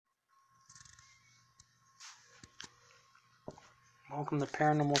Welcome to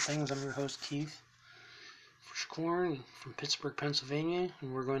Paranormal Things. I'm your host, Keith Frischkorn from Pittsburgh, Pennsylvania,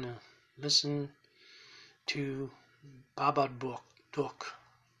 and we're going to listen to Babadook.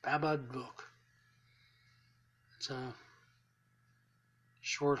 Babadook. It's a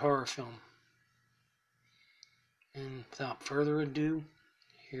short horror film. And without further ado,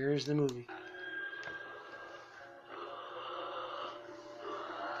 here's the movie.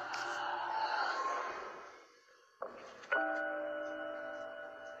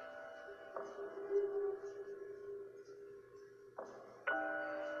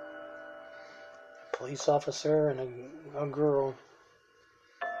 Police officer and a girl.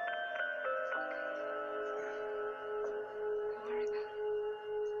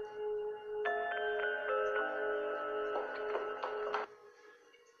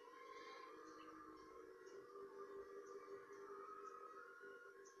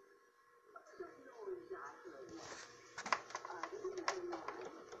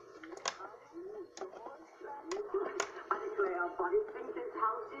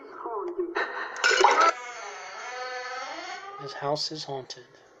 This house is haunted.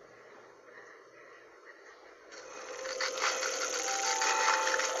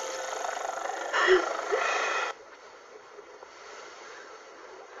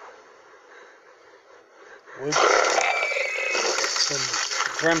 Wood. Some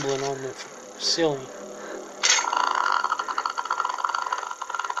trembling on the ceiling.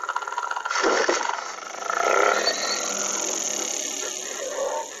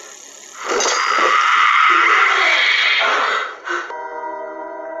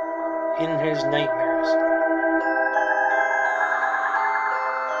 In his nightmares.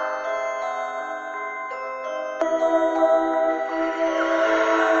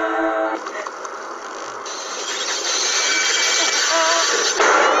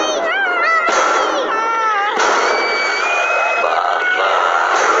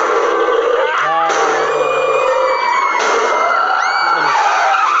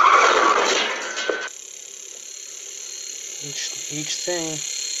 Each thing.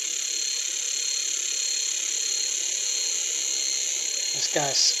 This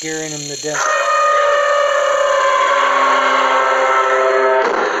guy's scaring him to death.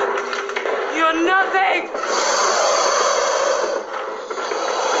 You're nothing!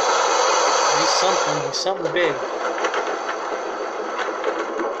 He's something big.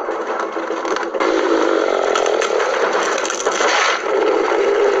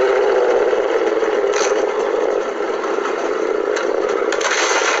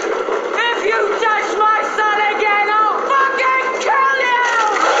 If you touch my son again, I'll fucking kill you!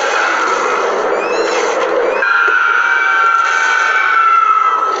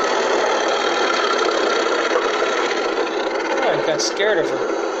 Oh, he got scared of her.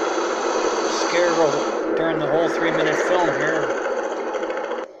 Scared her during the whole 3-minute film here.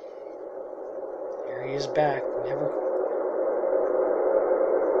 Here he is back.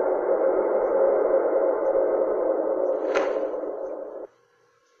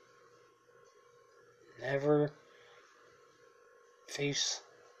 Never face.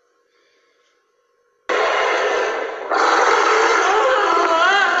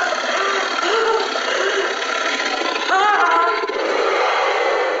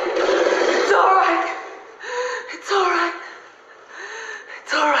 It's alright. It's alright.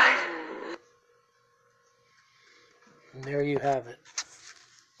 It's alright. And there you have it.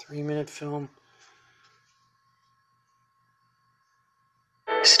 3-minute film.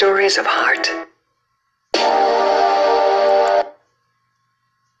 Stories of Heart.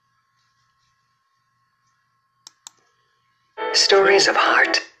 Stories of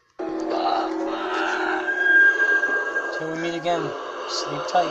Heart. Till we meet again, sleep tight.